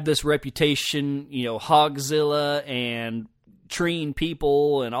 They have this reputation, Hogzilla and treeing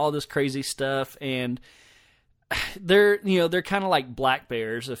people and all this crazy stuff. And they're kind of like black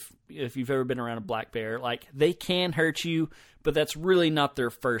bears. If you've ever been around a black bear, like they can hurt you, but that's really not their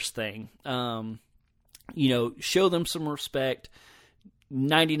first thing. Show them some respect.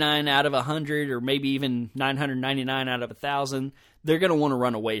 99 out of 100, or maybe even 999 out of 1,000, they're going to want to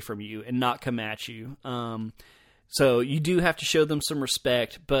run away from you and not come at you. So you do have to show them some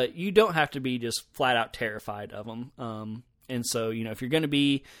respect, but you don't have to be just flat out terrified of them. And so, if you're going to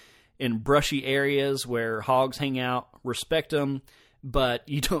be in brushy areas where hogs hang out, respect them, but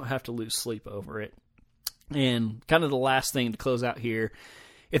you don't have to lose sleep over it. And kind of the last thing to close out here,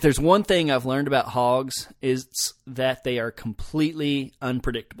 if there's one thing I've learned about hogs, it's that they are completely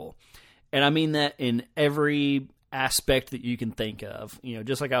unpredictable. And I mean that in every aspect that you can think of.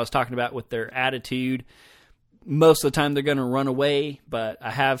 Just like I was talking about with their attitude, most of the time they're going to run away, but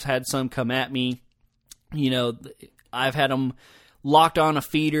I have had some come at me. I've had them locked on a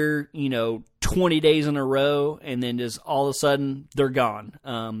feeder, 20 days in a row, and then just all of a sudden they're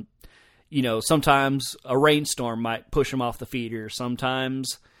gone. Sometimes a rainstorm might push them off the feeder.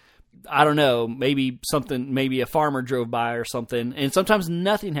 Sometimes, I don't know, maybe a farmer drove by or something. And sometimes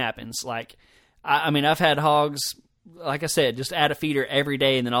nothing happens. Like, I've had hogs, like I said, just add a feeder every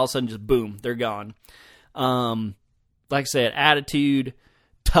day, and then all of a sudden just boom, they're gone. Like I said, attitude,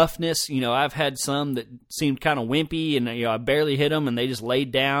 toughness. I've had some that seemed kind of wimpy, and I barely hit them, and they just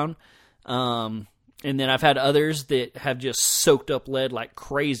laid down. And then I've had others that have just soaked up lead like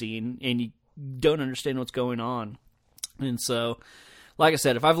crazy, and you don't understand what's going on. And so, like I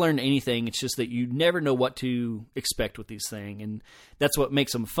said, if I've learned anything, it's just that you never know what to expect with these things. And that's what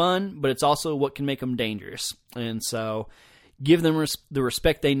makes them fun, but it's also what can make them dangerous. And so give them the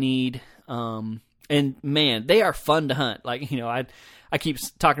respect they need. And man, they are fun to hunt. Like, I keep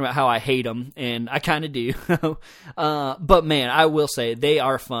talking about how I hate them, and I kind of do. But man, I will say they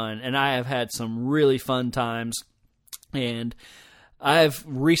are fun, and I have had some really fun times. And I've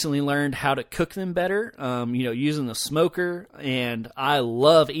recently learned how to cook them better, using the smoker, and I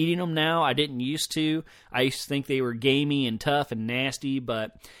love eating them now. I didn't used to. I used to think they were gamey and tough and nasty,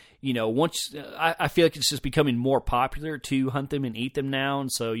 but once I feel like it's just becoming more popular to hunt them and eat them now, and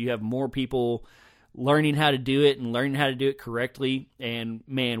so you have more people learning how to do it and learning how to do it correctly. And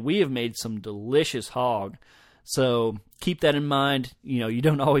man, we have made some delicious hog. So keep that in mind. You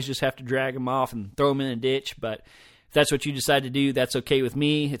don't always just have to drag them off and throw them in a ditch, but if that's what you decide to do, that's okay with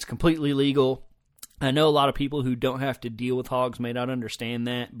me. It's completely legal. I know a lot of people who don't have to deal with hogs may not understand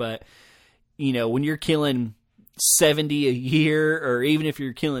that, but when you're killing 70 a year, or even if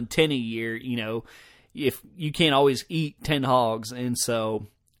you're killing 10 a year, if you can't always eat 10 hogs. And so,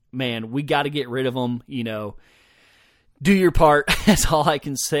 man, we got to get rid of them. Do your part. That's all I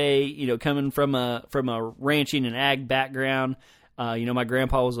can say. Coming from a ranching and ag background, my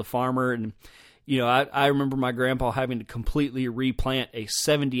grandpa was a farmer, and I remember my grandpa having to completely replant a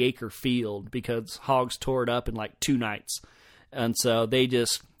 70-acre field because hogs tore it up in like 2 nights, and so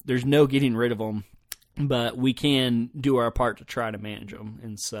there's no getting rid of them. But we can do our part to try to manage them.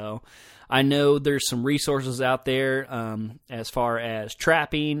 And so I know there's some resources out there as far as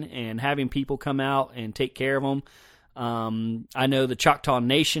trapping and having people come out and take care of them. I know the Choctaw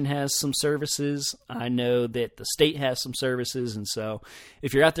Nation has some services. I know that the state has some services. And so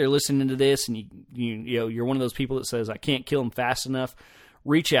if you're out there listening to this and you're one of those people that says, I can't kill them fast enough,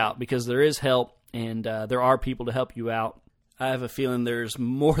 reach out, because there is help, and there are people to help you out. I have a feeling there's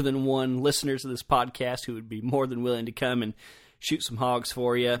more than one listener to this podcast who would be more than willing to come and shoot some hogs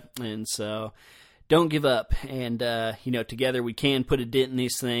for you. And so don't give up. And, together we can put a dent in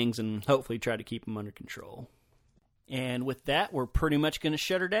these things and hopefully try to keep them under control. And with that, we're pretty much going to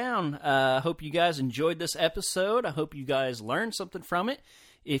shut her down. I hope you guys enjoyed this episode. I hope you guys learned something from it.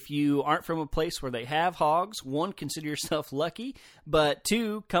 If you aren't from a place where they have hogs, 1, consider yourself lucky. But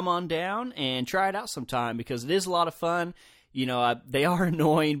 2, come on down and try it out sometime, because it is a lot of fun. They are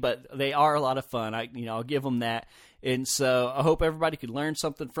annoying, but they are a lot of fun. I'll give them that. And so I hope everybody could learn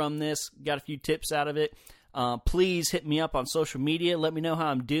something from this. Got a few tips out of it. Please hit me up on social media. Let me know how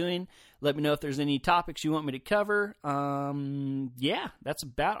I'm doing. Let me know if there's any topics you want me to cover. That's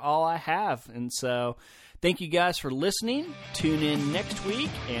about all I have. And so thank you guys for listening. Tune in next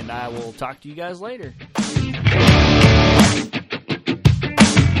week, and I will talk to you guys later.